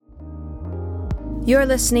You're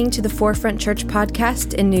listening to the Forefront Church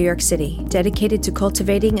podcast in New York City, dedicated to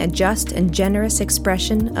cultivating a just and generous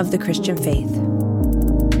expression of the Christian faith.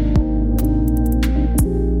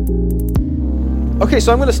 Okay,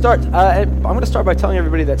 so I'm going to start. By telling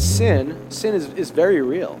everybody that sin is very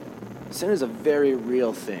real. Sin is a very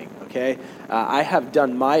real thing. Okay, I have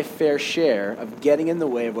done my fair share of getting in the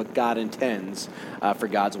way of what God intends for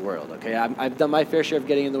God's world. Okay, I've done my fair share of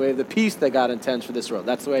getting in the way of the peace that God intends for this world.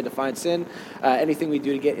 That's the way I define sin. Anything we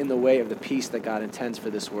do to get in the way of the peace that God intends for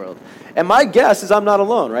this world. And my guess is I'm not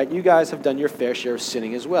alone, right? You guys have done your fair share of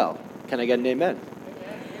sinning as well. Can I get an amen?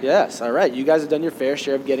 Yes, all right. You guys have done your fair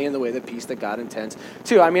share of getting in the way of the peace that God intends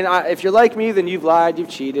too. I mean, if you're like me, then you've lied, you've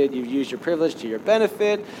cheated, you've used your privilege to your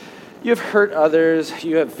benefit. You've hurt others,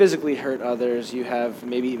 you have physically hurt others, you have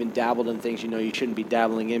maybe even dabbled in things you know you shouldn't be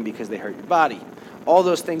dabbling in because they hurt your body. All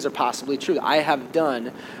those things are possibly true. I have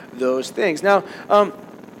done those things. Now,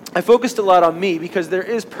 I focused a lot on me because there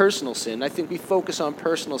is personal sin. I think we focus on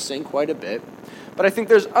personal sin quite a bit, but I think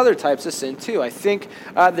there's other types of sin too. I think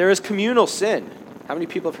there is communal sin. How many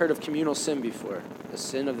people have heard of communal sin before? The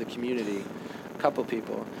sin of the community. Couple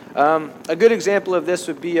people. A good example of this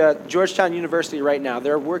would be Georgetown University right now.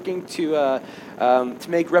 They're working to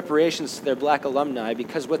make reparations to their black alumni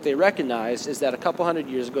because what they recognize is that a couple hundred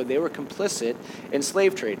years ago they were complicit in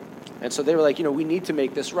slave trade. And so they were like, we need to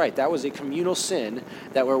make this right. That was a communal sin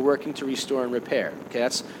that we're working to restore and repair. Okay,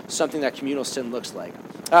 that's something that communal sin looks like.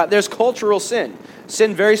 There's cultural sin.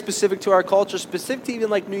 Sin very specific to our culture, specific to even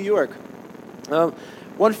like New York.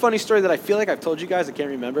 One funny story that I feel like I've told you guys, I can't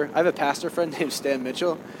remember. I have a pastor friend named Stan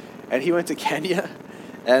Mitchell, and he went to Kenya,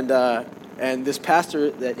 and this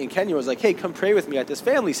pastor that in Kenya was like, hey, come pray with me at this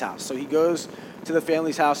family's house. So he goes to the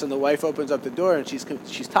family's house, and the wife opens up the door, and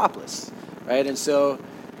she's topless, right? And so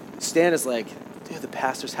Stan is like, dude, the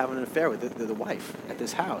pastor's having an affair with the wife at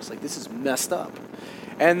this house. Like, this is messed up.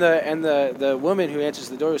 And the woman who answers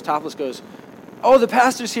the door who's topless goes, oh, the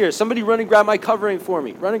pastor's here. Somebody run and grab my covering for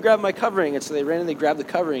me. Run and grab my covering. And so they ran and they grabbed the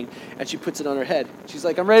covering, and she puts it on her head. She's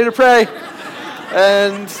like, I'm ready to pray.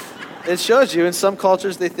 And it shows you, in some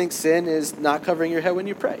cultures, they think sin is not covering your head when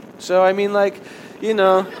you pray. So, I mean, I'm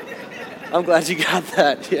glad you got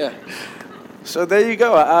that. Yeah. So there you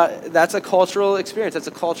go. That's a cultural experience. That's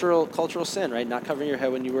a cultural sin, right? Not covering your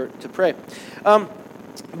head when you were to pray.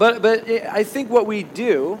 But I think what we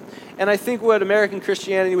do, and I think what American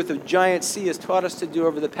Christianity with a giant C has taught us to do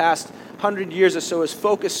over the past 100 years or so is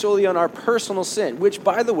focus solely on our personal sin, which,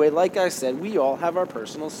 by the way, like I said, we all have our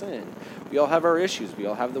personal sin. We all have our issues. We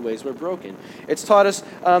all have the ways we're broken. It's taught us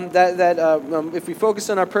that if we focus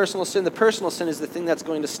on our personal sin, the personal sin is the thing that's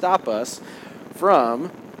going to stop us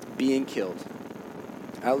from being killed.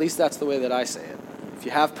 At least that's the way that I say it. If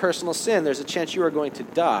you have personal sin, there's a chance you are going to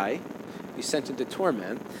die, be sent into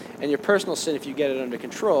torment, and your personal sin, if you get it under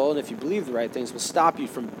control and if you believe the right things, will stop you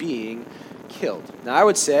from being killed. Now, I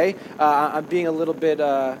would say I'm being a little bit,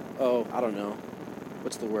 I don't know.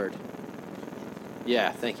 What's the word?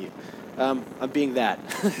 Yeah, thank you. I'm being that.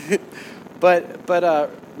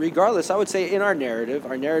 But regardless, I would say in our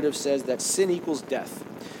narrative says that sin equals death.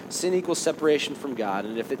 Sin equals separation from God,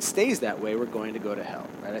 and if it stays that way, we're going to go to hell.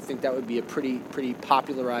 Right? I think that would be a pretty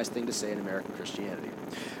popularized thing to say in American Christianity.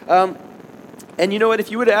 And you know what? If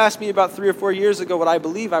you would have asked me about 3 or 4 years ago what I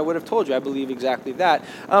believe, I would have told you I believe exactly that.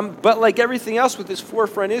 But like everything else with this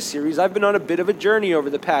Forefront Is series, I've been on a bit of a journey over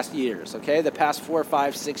the past years, okay? The past 4,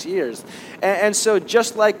 5, 6 years. And so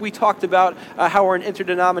just like we talked about how we're an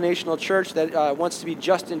interdenominational church that wants to be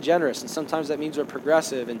just and generous, and sometimes that means we're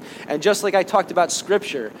progressive. And just like I talked about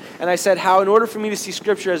Scripture, and I said how in order for me to see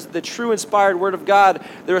Scripture as the true inspired Word of God,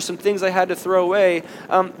 there are some things I had to throw away.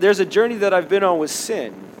 There's a journey that I've been on with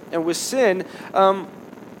sin. And with sin,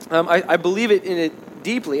 I believe in it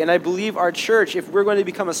deeply. And I believe our church, if we're going to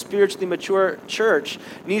become a spiritually mature church,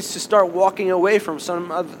 needs to start walking away from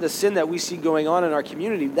some of the sin that we see going on in our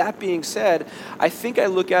community. That being said, I think I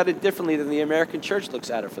look at it differently than the American church looks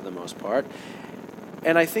at it for the most part.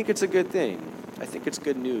 And I think it's a good thing. I think it's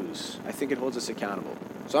good news. I think it holds us accountable.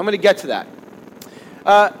 So I'm going to get to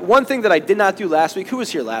that. One thing that I did not do last week, who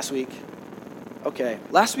was here last week? Okay,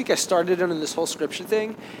 last week I started on this whole Scripture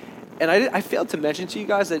thing, and I failed to mention to you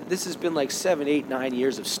guys that this has been like 7, 8, 9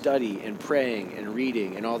 years of study and praying and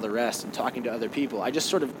reading and all the rest and talking to other people. I just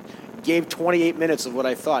sort of gave 28 minutes of what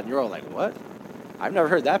I thought, and you're all like, what? I've never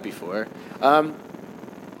heard that before.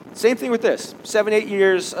 Same thing with this, 7, 8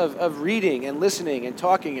 years of reading and listening and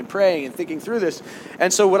talking and praying and thinking through this.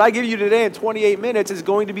 And so what I give you today in 28 minutes is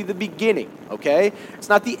going to be the beginning, okay? It's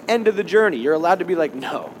not the end of the journey. You're allowed to be like,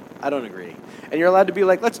 no, I don't agree. And you're allowed to be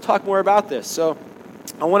like, let's talk more about this. So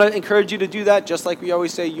I want to encourage you to do that, just like we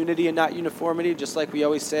always say, unity and not uniformity, just like we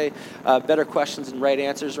always say, better questions and right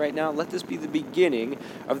answers right now. Let this be the beginning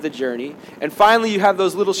of the journey. And finally, you have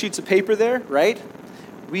those little sheets of paper there, right?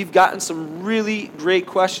 We've gotten some really great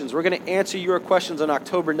questions. We're going to answer your questions on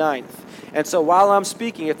October 9th. And so while I'm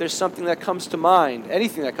speaking, if there's something that comes to mind,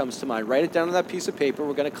 anything that comes to mind, write it down on that piece of paper.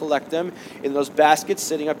 We're going to collect them in those baskets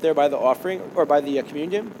sitting up there by the offering or by the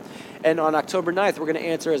communion. And on October 9th, we're going to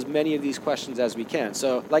answer as many of these questions as we can.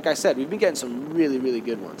 So like I said, we've been getting some really, really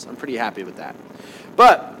good ones. I'm pretty happy with that.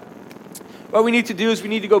 But what we need to do is we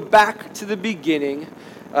need to go back to the beginning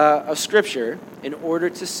of Scripture in order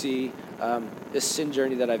to see this sin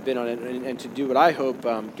journey that I've been on and to do what I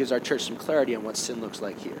hope gives our church some clarity on what sin looks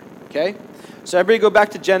like here. Okay? So everybody go back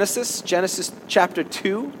to Genesis chapter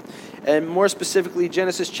 2, and more specifically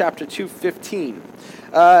Genesis chapter 2:15.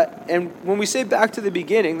 And when we say back to the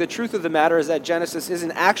beginning, the truth of the matter is that Genesis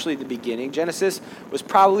isn't actually the beginning. Genesis was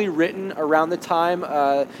probably written around the time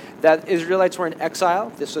that Israelites were in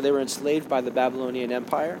exile, so they were enslaved by the Babylonian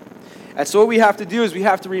Empire. And so what we have to do is we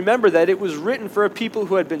have to remember that it was written for a people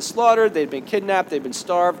who had been slaughtered, they'd been kidnapped, they'd been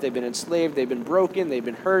starved, they've been enslaved, they've been broken, they've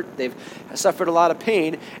been hurt, they've suffered a lot of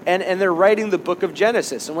pain, and they're writing the book of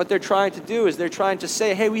Genesis. And what they're trying to do is they're trying to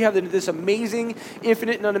say, hey, we have this amazing,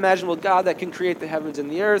 infinite, and unimaginable God that can create the heavens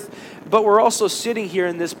and the earth, but we're also sitting here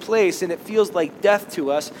in this place, and it feels like death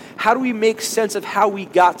to us. How do we make sense of how we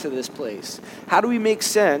got to this place? How do we make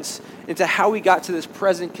sense into how we got to this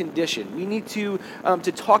present condition? We need to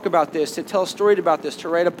talk about this, to tell a story about this, to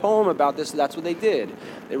write a poem about this. That's what they did.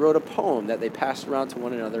 They wrote a poem that they passed around to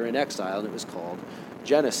one another in exile, and it was called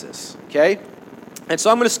Genesis. Okay? And so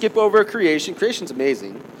I'm going to skip over creation. Creation's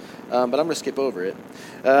amazing, but I'm going to skip over it.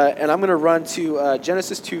 And I'm going to run to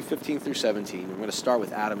Genesis 2:15 through 17. We're going to start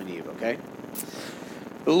with Adam and Eve, okay?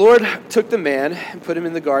 The Lord took the man and put him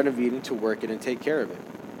in the Garden of Eden to work it and take care of it.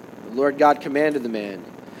 The Lord God commanded the man,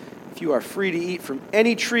 you are free to eat from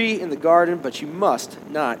any tree in the garden, but you must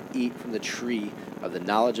not eat from the tree of the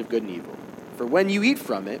knowledge of good and evil. For when you eat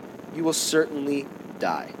from it, you will certainly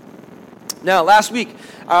die. Now, last week,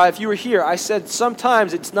 if you were here, I said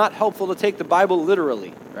sometimes it's not helpful to take the Bible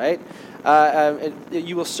literally, right?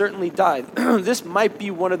 You will certainly die. This might be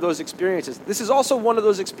one of those experiences. This is also one of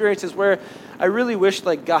those experiences where I really wish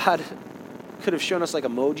like God could have shown us like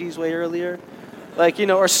emojis way earlier.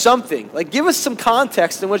 Or something. Give us some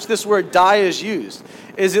context in which this word die is used.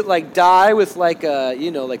 Is it like die with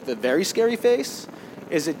the very scary face?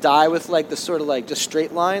 Is it die with the sort of just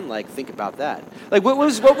straight line? Think about that. What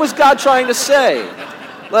was God trying to say?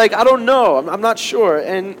 I don't know. I'm not sure.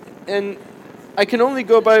 And I can only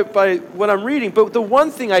go by what I'm reading. But the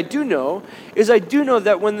one thing I do know is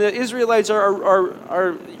that when the Israelites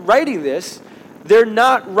are writing this, they're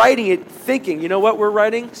not writing it thinking, you know what we're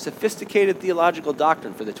writing? Sophisticated theological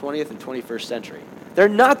doctrine for the 20th and 21st century. They're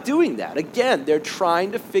not doing that. Again, they're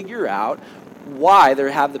trying to figure out why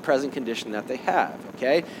they have the present condition that they have,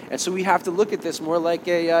 okay? And so we have to look at this more like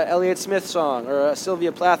a Elliott Smith song or a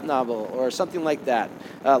Sylvia Plath novel or something like that.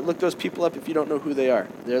 Look those people up if you don't know who they are.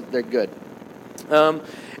 They're good.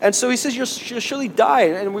 And so he says, you'll surely die.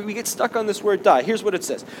 And we get stuck on this word die. Here's what it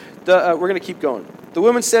says. We're going to keep going. The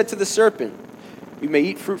woman said to the serpent, you may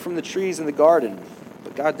eat fruit from the trees in the garden,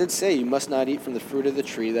 but God did say you must not eat from the fruit of the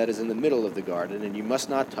tree that is in the middle of the garden, and you must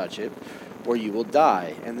not touch it, or you will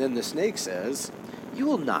die. And then the snake says, you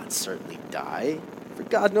will not certainly die, for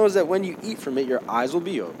God knows that when you eat from it, your eyes will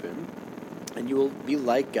be open, and you will be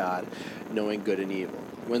like God, knowing good and evil.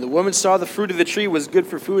 When the woman saw the fruit of the tree was good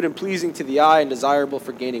for food and pleasing to the eye and desirable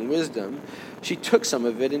for gaining wisdom, she took some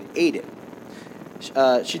of it and ate it.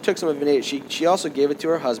 She also gave it to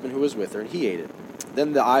her husband who was with her, and he ate it.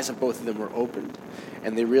 Then the eyes of both of them were opened,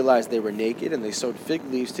 and they realized they were naked, and they sewed fig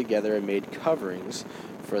leaves together and made coverings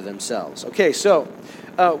for themselves. Okay, so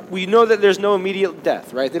we know that there's no immediate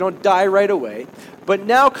death, right? They don't die right away. But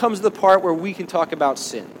now comes the part where we can talk about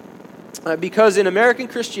sin. Because in American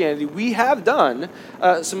Christianity, we have done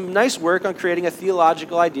some nice work on creating a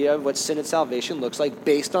theological idea of what sin and salvation looks like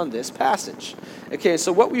based on this passage. Okay,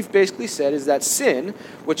 so what we've basically said is that sin,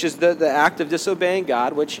 which is the act of disobeying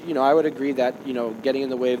God, which, I would agree that, getting in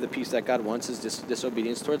the way of the peace that God wants is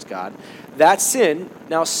disobedience towards God. That sin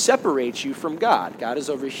now separates you from God. God is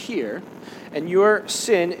over here, and your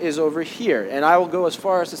sin is over here. And I will go as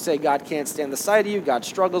far as to say God can't stand the sight of you, God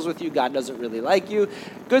struggles with you, God doesn't really like you.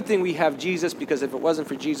 Good thing we have Jesus, because if it wasn't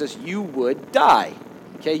for Jesus, you would die.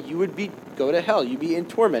 Okay, you would go to hell. You'd be in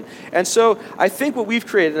torment. And so I think what we've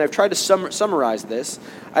created, and I've tried to summarize this,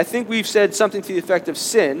 I think we've said something to the effect of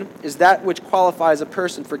sin is that which qualifies a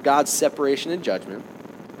person for God's separation and judgment.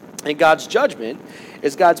 And God's judgment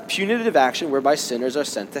is God's punitive action whereby sinners are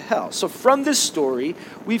sent to hell. So from this story,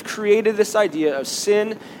 we've created this idea of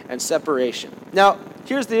sin and separation. Now,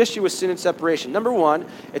 here's the issue with sin and separation. Number one,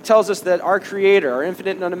 it tells us that our Creator, our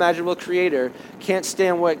infinite and unimaginable Creator, can't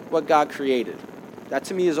stand what God created. That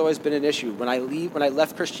to me has always been an issue. When I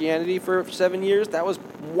left Christianity for 7 years, that was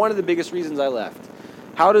one of the biggest reasons I left.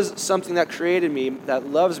 How does something that created me, that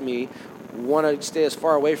loves me, want to stay as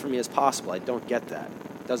far away from me as possible? I don't get that.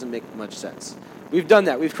 It doesn't make much sense. We've done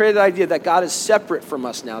that. We've created the idea that God is separate from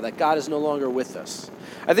us now, that God is no longer with us.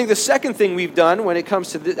 I think the second thing we've done when it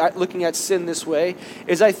comes to looking at sin this way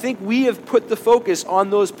is I think we have put the focus on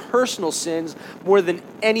those personal sins more than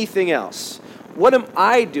anything else. What am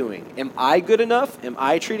I doing? Am I good enough? Am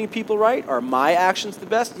I treating people right? Are my actions the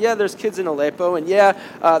best? Yeah, there's kids in Aleppo, and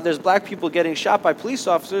there's black people getting shot by police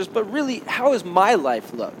officers, but really, how does my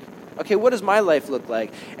life look? Okay, what does my life look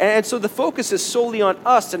like? And so the focus is solely on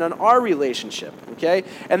us and on our relationship, okay?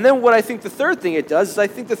 And then what I think the third thing it does is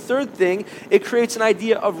it creates an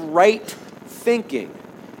idea of right thinking.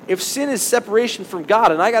 If sin is separation from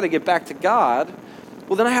God and I got to get back to God,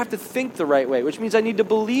 well, then I have to think the right way, which means I need to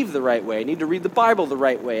believe the right way. I need to read the Bible the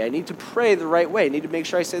right way. I need to pray the right way. I need to make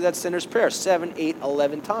sure I say that sinner's prayer 7, 8,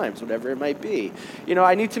 11 times, whatever it might be.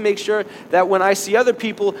 I need to make sure that when I see other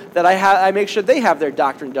people that I make sure they have their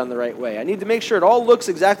doctrine done the right way. I need to make sure it all looks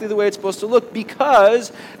exactly the way it's supposed to look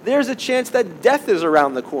because there's a chance that death is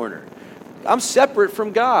around the corner. I'm separate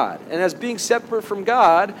from God. And as being separate from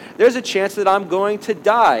God, there's a chance that I'm going to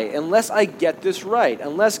die unless I get this right.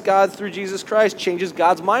 Unless God, through Jesus Christ, changes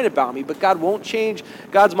God's mind about me. But God won't change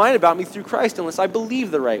God's mind about me through Christ unless I believe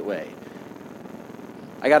the right way.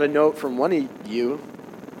 I got a note from one of you,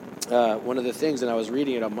 one of the things, and I was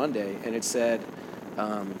reading it on Monday, and it said,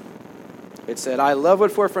 I love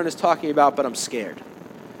what Forefront is talking about, but I'm scared.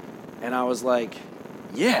 And I was like,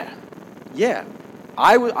 yeah.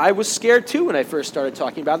 I was scared too when I first started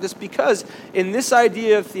talking about this because in this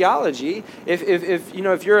idea of theology, if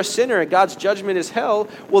you're a sinner and God's judgment is hell,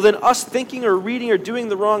 well then us thinking or reading or doing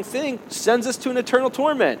the wrong thing sends us to an eternal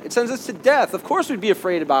torment. It sends us to death. Of course we'd be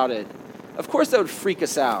afraid about it. Of course that would freak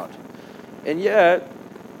us out. And yet,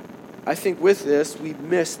 I think with this, we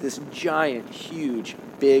miss this giant, huge,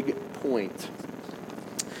 big point.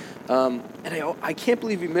 And I can't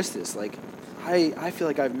believe we missed this. I feel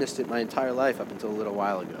like I've missed it my entire life up until a little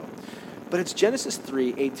while ago. But it's Genesis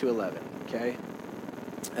 3, 8 to 11, okay?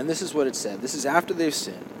 And this is what it said. This is after they've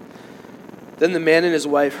sinned. Then the man and his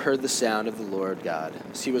wife heard the sound of the Lord God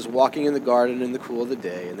as he was walking in the garden in the cool of the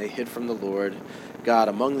day, and they hid from the Lord God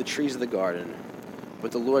among the trees of the garden.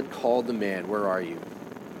 But the Lord called the man, "Where are you?"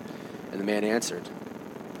 And the man answered,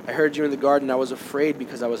 "I heard you in the garden. I was afraid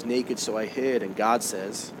because I was naked, so I hid." And God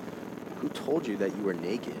says, "Who told you that you were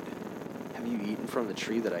naked? Have you eaten from the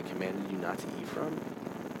tree that I commanded you not to eat from?"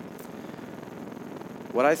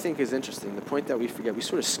 What I think is interesting, the point that we forget, we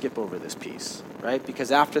sort of skip over this piece, right?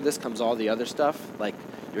 Because after this comes all the other stuff, like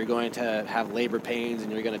you're going to have labor pains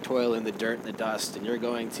and you're going to toil in the dirt and the dust and you're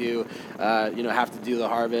going to, have to do the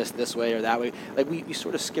harvest this way or that way. Like we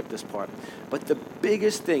sort of skip this part. But the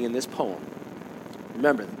biggest thing in this poem,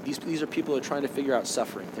 remember, these are people who are trying to figure out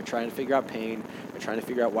suffering. They're trying to figure out pain. They're trying to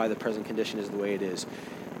figure out why the present condition is the way it is.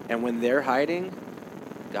 And when they're hiding,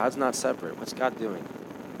 God's not separate. What's God doing?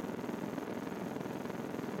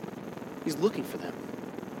 He's looking for them.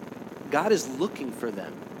 God is looking for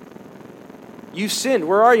them. You've sinned.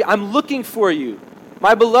 Where are you? I'm looking for you.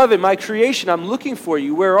 My beloved, my creation, I'm looking for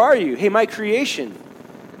you. Where are you? Hey, my creation,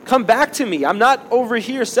 come back to me. I'm not over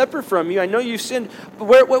here separate from you. I know you've sinned,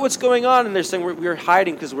 but what's going on? And they're saying we're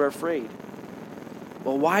hiding because we're afraid.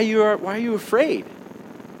 Well, why are you afraid?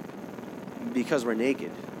 Because we're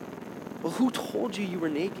naked. Well, who told you were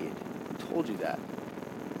naked? Who told you that?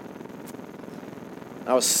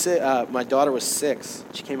 I was sick. My daughter was 6.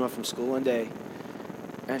 She came home from school one day,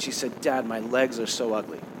 and she said, "Dad, my legs are so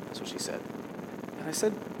ugly." That's what she said. And I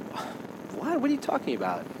said, "What? What are you talking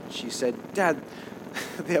about?" She said, "Dad,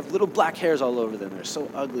 they have little black hairs all over them. They're so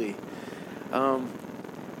ugly."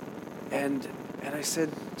 And I said,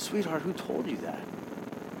 "Sweetheart, who told you that?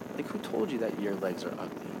 Who told you that your legs are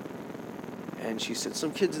ugly?" And she said,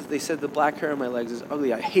 "Some kids, they said the black hair on my legs is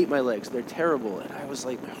ugly. I hate my legs. They're terrible." And I was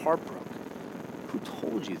like, my heart broke. Who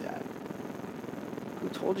told you that? Who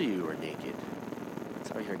told you were naked? That's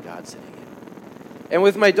how I hear God saying it. And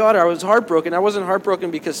with my daughter, I was heartbroken. I wasn't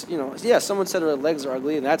heartbroken because, someone said her legs are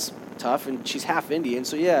ugly, and that's tough, and she's half Indian,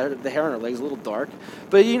 so the hair on her legs is a little dark.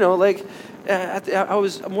 But, I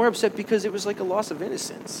was more upset because it was like a loss of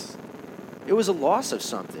innocence. It was a loss of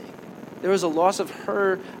something. There was a loss of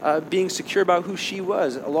her being secure about who she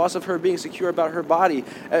was, a loss of her being secure about her body.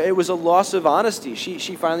 It was a loss of honesty.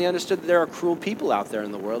 She finally understood that there are cruel people out there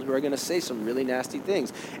in the world who are going to say some really nasty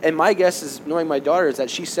things. And my guess is, knowing my daughter, is that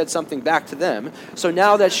she said something back to them. So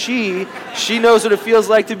now that she knows what it feels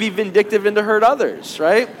like to be vindictive and to hurt others,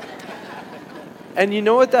 right? And you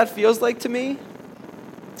know what that feels like to me?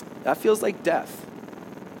 That feels like death.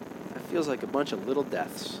 That feels like a bunch of little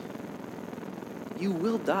deaths. You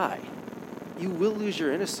will die. You will lose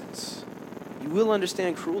your innocence. You will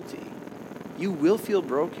understand cruelty. You will feel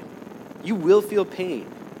broken. You will feel pain.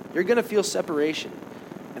 You're going to feel separation.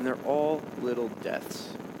 And they're all little deaths.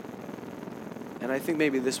 And I think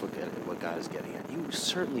maybe this is what God is getting at. You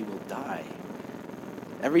certainly will die.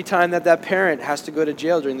 Every time that parent has to go to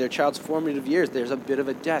jail during their child's formative years, there's a bit of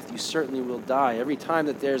a death. You certainly will die. Every time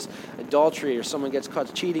that there's adultery or someone gets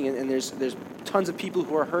caught cheating and there's tons of people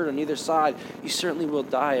who are hurt on either side, you certainly will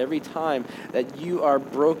die. Every time that you are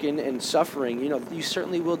broken and suffering, you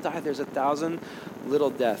certainly will die. There's 1,000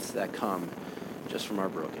 little deaths that come just from our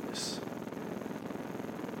brokenness.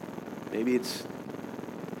 Maybe it's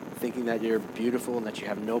thinking that you're beautiful and that you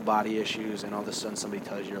have no body issues, and all of a sudden somebody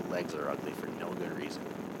tells you your legs are ugly for no good reason.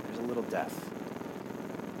 There's a little death.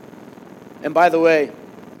 And by the way,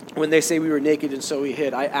 when they say we were naked and so we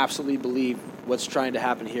hid, I absolutely believe what's trying to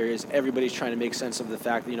happen here is everybody's trying to make sense of the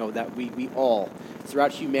fact that we all,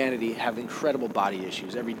 throughout humanity, have incredible body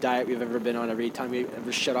issues. Every diet we've ever been on, every time we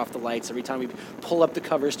ever shut off the lights, every time we pull up the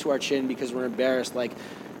covers to our chin because we're embarrassed, they're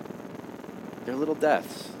little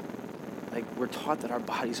deaths. We're taught that our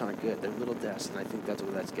bodies aren't good. They're little deaths, and I think that's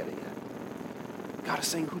what that's getting at. God is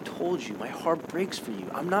saying, who told you? My heart breaks for you.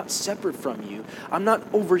 I'm not separate from you. I'm not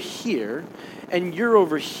over here, and you're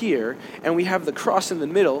over here, and we have the cross in the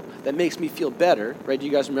middle that makes me feel better, right? Do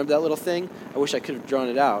you guys remember that little thing? I wish I could have drawn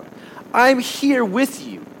it out. I'm here with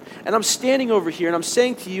you, and I'm standing over here, and I'm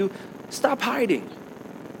saying to you, stop hiding.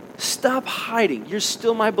 Stop hiding. You're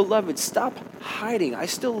still my beloved. Stop hiding. I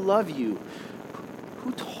still love you.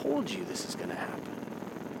 Who told you this is going to happen?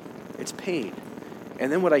 It's pain.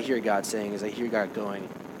 And then what I hear God saying is I hear God going,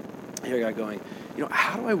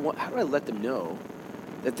 how do I let them know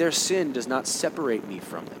that their sin does not separate me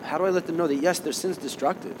from them? How do I let them know that, yes, their sin's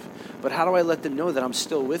destructive, but how do I let them know that I'm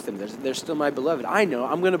still with them? They're still my beloved. I know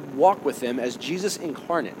I'm going to walk with them as Jesus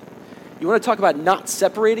incarnate. You want to talk about not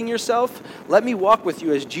separating yourself? Let me walk with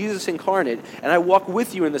you as Jesus incarnate, and I walk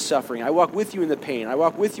with you in the suffering. I walk with you in the pain. I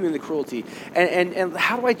walk with you in the cruelty. And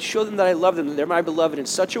how do I show them that I love them, that they're my beloved in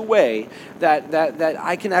such a way that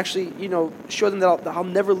I can actually, show them that I'll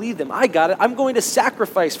never leave them? I got it. I'm going to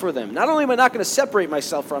sacrifice for them. Not only am I not going to separate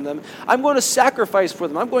myself from them, I'm going to sacrifice for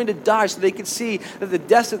them. I'm going to die so they can see that the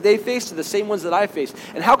deaths that they faced are the same ones that I faced.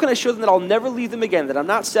 And how can I show them that I'll never leave them again, that I'm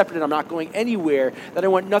not separate and I'm not going anywhere, that I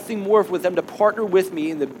want nothing more with them to partner with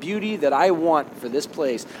me in the beauty that I want for this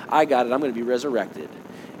place? I got it. I'm going to be resurrected.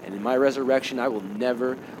 And in my resurrection, I will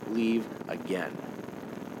never leave again.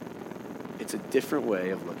 It's a different way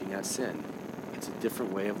of looking at sin. It's a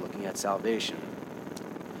different way of looking at salvation.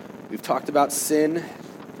 We've talked about sin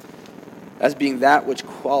as being that which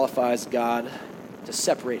qualifies God to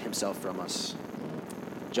separate himself from us.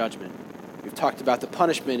 Judgment. We've talked about the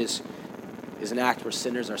punishment is an act where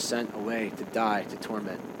sinners are sent away to die, to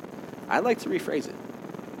torment. I'd like to rephrase it.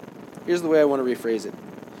 Here's the way I want to rephrase it.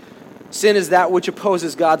 Sin is that which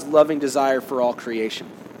opposes God's loving desire for all creation.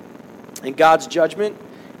 And God's judgment,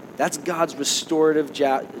 that's God's restorative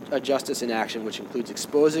justice in action, which includes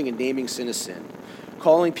exposing and naming sin as sin,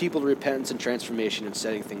 calling people to repentance and transformation, and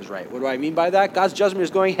setting things right. What do I mean by that? God's judgment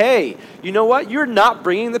is going, hey, you know what? You're not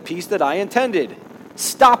bringing the peace that I intended.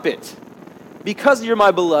 Stop it. Because you're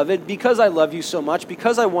my beloved, because I love you so much,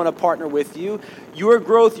 because I want to partner with you, your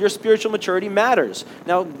growth, your spiritual maturity matters.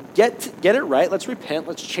 Now, get it right. Let's repent.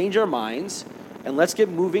 Let's change our minds. And let's get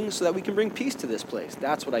moving so that we can bring peace to this place.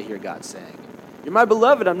 That's what I hear God saying. You're my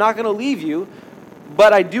beloved. I'm not going to leave you,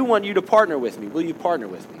 but I do want you to partner with me. Will you partner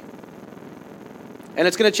with me? And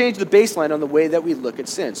it's going to change the baseline on the way that we look at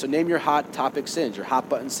sin. So name your hot topic sins, your hot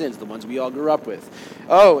button sins, the ones we all grew up with.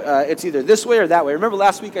 It's either this way or that way. Remember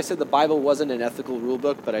last week I said the Bible wasn't an ethical rule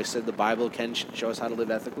book, but I said the Bible can show us how to live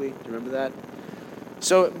ethically. Do you remember that?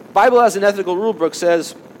 So Bible as an ethical rule book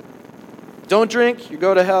says, don't drink, you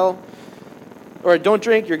go to hell. Or don't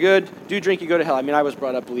drink, you're good. Do drink, you go to hell. I mean, I was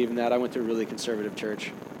brought up believing that. I went to a really conservative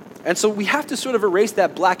church. And so we have to sort of erase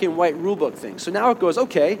that black and white rule book thing. So now it goes,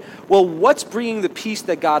 okay, well, what's bringing the peace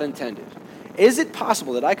that God intended? Is it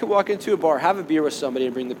possible that I could walk into a bar, have a beer with somebody,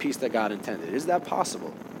 and bring the peace that God intended? Is that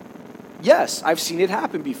possible? Yes, I've seen it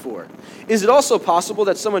happen before. Is it also possible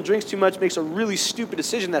that someone drinks too much, makes a really stupid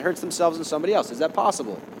decision that hurts themselves and somebody else? Is that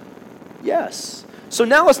possible? Yes. So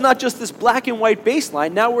now it's not just this black and white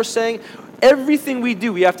baseline. Now we're saying everything we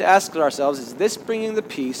do, we have to ask ourselves, is this bringing the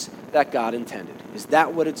peace that God intended? Is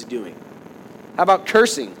that what it's doing? How about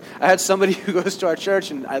cursing? I had somebody who goes to our church,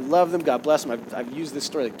 and I love them, God bless them. I've used this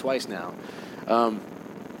story like twice now.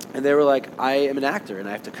 And they were like, I am an actor, and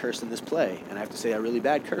I have to curse in this play, and I have to say a really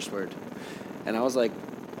bad curse word. And I was like,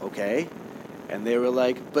 okay. And they were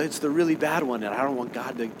like, but it's the really bad one, and I don't want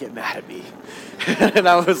God to get mad at me. And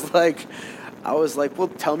I was like, well,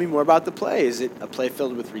 tell me more about the play. Is it a play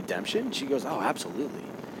filled with redemption? She goes, oh, absolutely.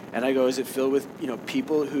 And I go, is it filled with,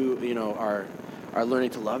 people who, are learning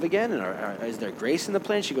to love again? And is there grace in the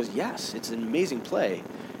play? And she goes, yes, it's an amazing play.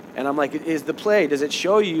 And I'm like, is the play, does it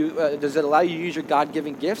show you, does it allow you to use your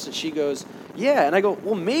God-given gifts? And she goes, yeah. And I go,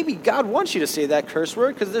 well, maybe God wants you to say that curse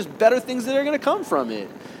word because there's better things that are going to come from it.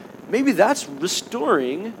 Maybe that's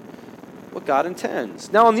restoring what God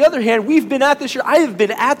intends. Now, on the other hand, we've been at this church. I have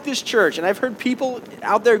been at this church, and I've heard people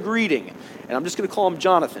out there greeting. And I'm just going to call him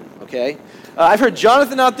Jonathan, okay? I've heard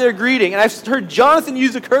Jonathan out there greeting, and I've heard Jonathan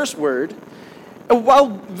use a curse word while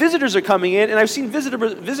visitors are coming in, and I've seen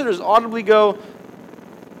visitors audibly go,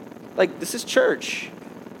 like, this is church.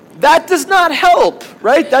 That does not help,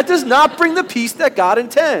 right? That does not bring the peace that God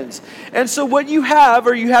intends. And so what you have,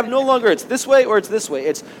 or you have no longer, it's this way or it's this way.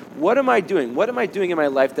 It's, what am I doing? What am I doing in my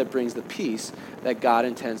life that brings the peace that God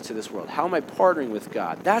intends to this world? How am I partnering with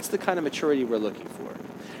God? That's the kind of maturity we're looking for.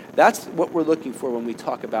 That's what we're looking for when we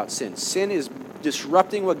talk about sin. Sin is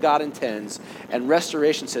disrupting what God intends, and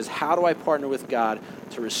restoration says, how do I partner with God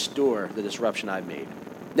to restore the disruption I've made?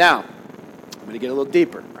 Now, I'm going to get a little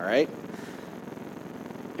deeper, all right?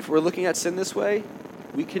 If we're looking at sin this way,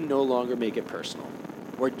 we can no longer make it personal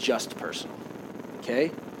or just personal,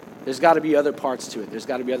 okay? There's got to be other parts to it. There's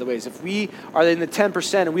got to be other ways. If we are in the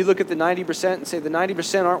 10% and we look at the 90% and say the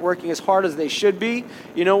 90% aren't working as hard as they should be,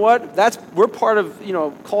 you know what? We're part of,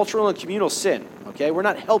 cultural and communal sin, okay? We're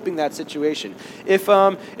not helping that situation.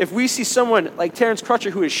 If we see someone like Terrence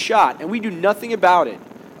Crutcher who is shot and we do nothing about it,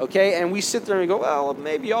 okay, and we sit there and we go, well,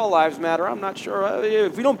 maybe all lives matter. I'm not sure.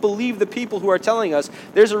 If we don't believe the people who are telling us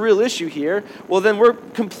there's a real issue here, well, then we're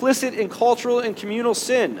complicit in cultural and communal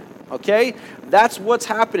sin, okay? That's what's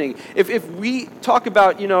happening. If we talk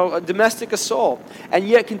about, a domestic assault and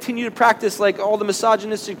yet continue to practice like all the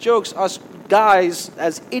misogynistic jokes us guys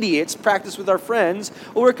as idiots practice with our friends,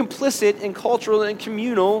 well, we're complicit in cultural and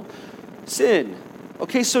communal sin.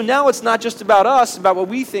 Okay, so now it's not just about us, about what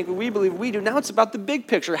we think, what we believe, what we do. Now it's about the big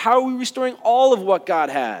picture. How are we restoring all of what God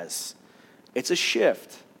has? It's a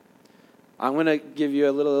shift. I'm going to give you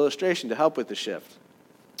a little illustration to help with the shift.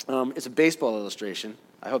 It's a baseball illustration.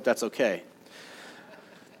 I hope that's okay.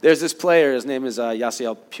 There's this player. His name is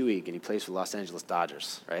Yasiel Puig, and he plays for the Los Angeles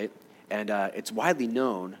Dodgers, right? And it's widely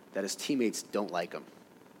known that his teammates don't like him.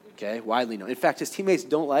 Okay, widely known. In fact, his teammates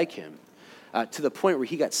don't like him to the point where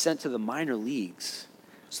he got sent to the minor leagues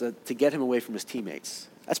to get him away from his teammates.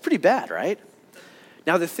 That's pretty bad, right?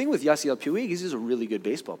 Now, the thing with Yasiel Puig is he's a really good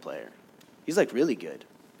baseball player. He's, really good.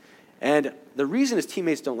 And the reason his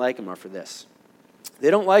teammates don't like him are for this. They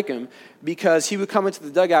don't like him because he would come into the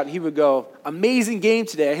dugout and he would go, amazing game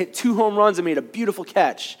today. I hit 2 home runs and made a beautiful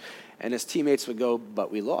catch. And his teammates would go,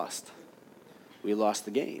 but we lost. We lost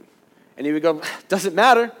the game. And he would go, doesn't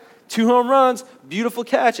matter. 2 home runs, beautiful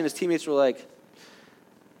catch. And his teammates were like,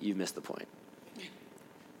 you've missed the point.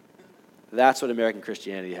 That's what American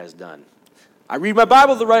Christianity has done. I read my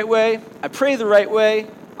Bible the right way. I pray the right way.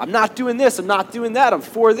 I'm not doing this. I'm not doing that. I'm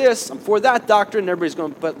for this. I'm for that doctrine. And everybody's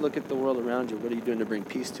going, but look at the world around you. What are you doing to bring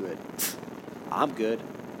peace to it? I'm good.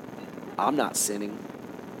 I'm not sinning.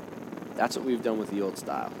 That's what we've done with the old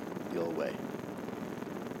style, the old way.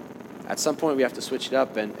 At some point, we have to switch it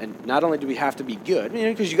up, and not only do we have to be good,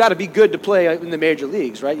 because you got to be good to play in the major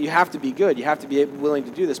leagues, right? You have to be good. You have to be willing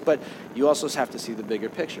to do this, but you also have to see the bigger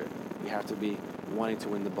picture. You have to be wanting to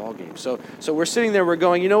win the ball game. So we're sitting there, we're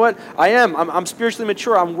going, you know what? I'm spiritually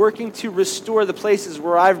mature. I'm working to restore the places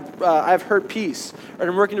where I've hurt peace, and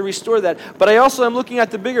I'm working to restore that. But I also am looking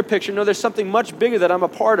at the bigger picture. No, there's something much bigger that I'm a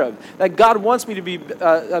part of. That God wants me to be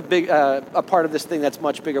a part of this thing that's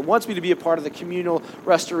much bigger. Wants me to be a part of the communal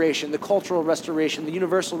restoration, the cultural restoration, the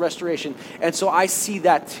universal restoration. And so I see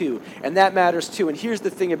that too, and that matters too. And here's the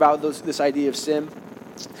thing about this idea of sin.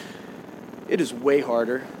 It is way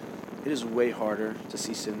harder. It is way harder to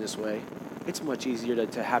see sin this way. It's much easier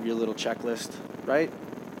to have your little checklist, right?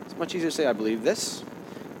 It's much easier to say, I believe this.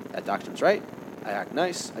 That doctrine's right. I act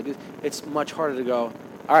nice. I do. It's much harder to go,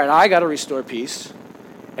 all right, I got to restore peace.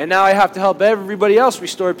 And now I have to help everybody else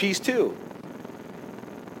restore peace too.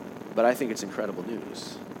 But I think it's incredible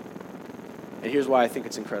news. And here's why I think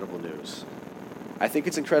it's incredible news. I think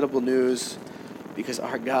it's incredible news because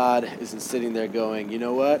our God isn't sitting there going, you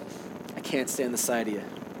know what? I can't stand the sight of you.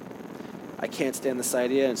 I can't stand the sight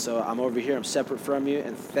of you, and so I'm over here. I'm separate from you,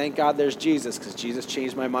 and thank God there's Jesus, because Jesus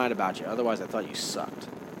changed my mind about you. Otherwise, I thought you sucked.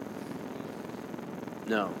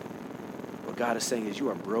 No. What God is saying is you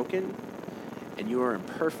are broken, and you are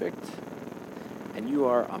imperfect, and you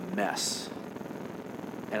are a mess.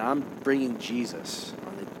 And I'm bringing Jesus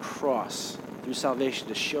on the cross through salvation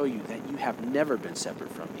to show you that you have never been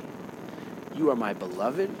separate from me. You are my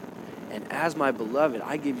beloved, and as my beloved,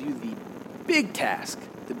 I give you the big task,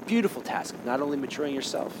 the beautiful task of not only maturing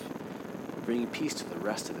yourself, but bringing peace to the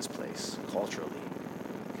rest of this place, culturally,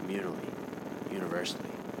 communally,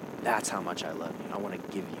 universally. That's how much I love you. I want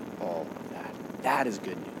to give you all of that. That is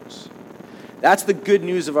good news. That's the good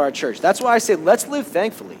news of our church. That's why I say, let's live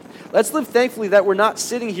thankfully. Let's live thankfully that we're not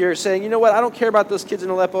sitting here saying, you know what, I don't care about those kids in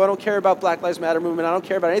Aleppo. I don't care about Black Lives Matter movement. I don't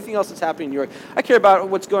care about anything else that's happening in New York. I care about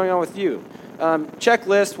what's going on with you.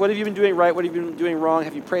 Checklist, what have you been doing right? What have you been doing wrong?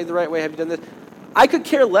 Have you prayed the right way? Have you done this? I could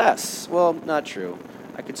care less. Well, not true.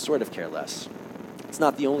 I could sort of care less. It's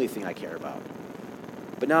not the only thing I care about.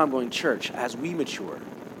 But now I'm going, church, as we mature,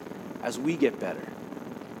 as we get better,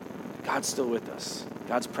 God's still with us.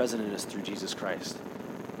 God's present in us through Jesus Christ.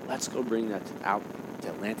 Let's go bring that out to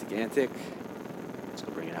Atlantic Antic. Let's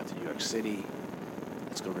go bring it out to New York City.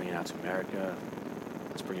 Let's go bring it out to America.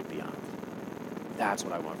 Let's bring it beyond. That's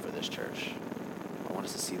what I want for this church. I want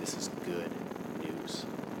us to see this as good news.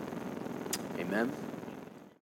 Amen.